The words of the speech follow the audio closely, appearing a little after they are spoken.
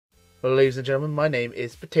Well, ladies and gentlemen, my name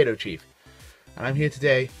is Potato Chief, and I'm here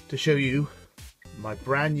today to show you my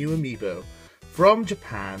brand new amiibo from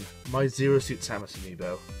Japan, my Zero Suit Samus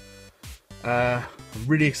amiibo. I'm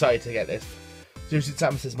really excited to get this. Zero Suit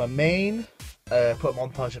Samus is my main. Put a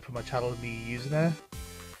montage up on my channel of me using her,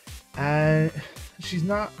 and she's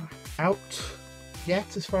not out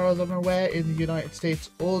yet, as far as I'm aware, in the United States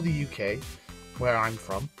or the UK, where I'm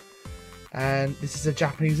from. And this is a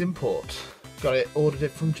Japanese import. Ordered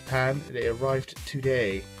it from Japan. It arrived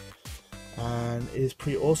today, and it is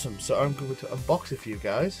pretty awesome. So I'm going to unbox it for you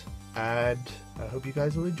guys, and I hope you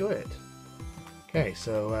guys will enjoy it. Okay,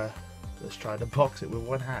 so let's try to unbox it with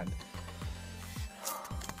one hand.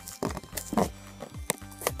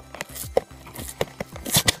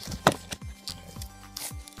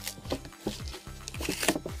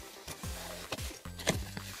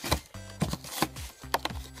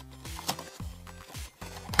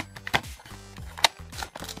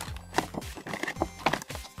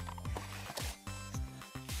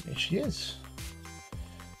 Here she is.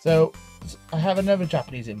 So I have another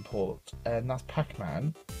Japanese import, and that's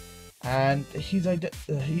Pac-Man, and he's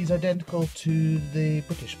identical to the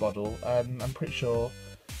British model, and I'm pretty sure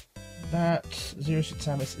that Zero Suit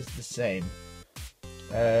Samus is the same.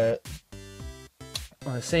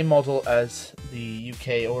 Same model as the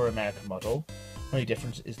UK or American model. Only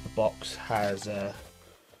difference is the box has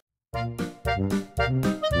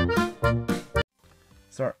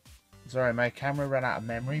Sorry, my camera ran out of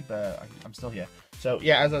memory, but I'm still here. So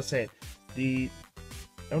yeah, as I was saying, the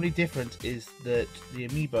only difference is that the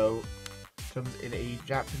amiibo comes in a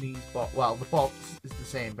Japanese box. Well, the box is the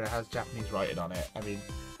same, but it has Japanese writing on it. I mean,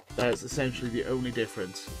 that's essentially the only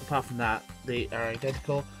difference. Apart from that, they are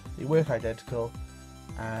identical, they work identical,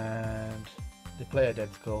 and they play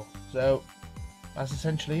identical. So that's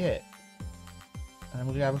essentially it. And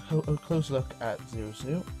we're going to have a close look at Zero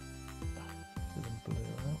Suit.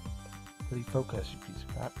 Please focus, you piece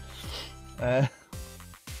of crap.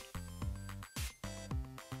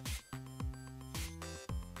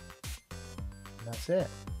 That's it.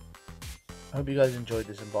 I hope you guys enjoyed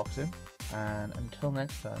this unboxing, and until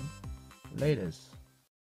next time, laters.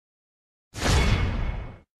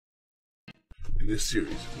 In this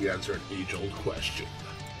series, we answer an age-old question.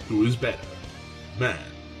 Who is better, man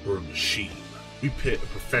or a machine? We pit a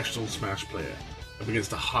professional Smash player up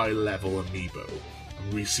against a high-level amiibo,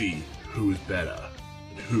 and we see who is better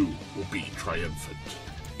and who will be triumphant.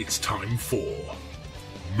 It's time for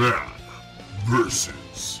Man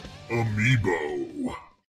versus Amiibo.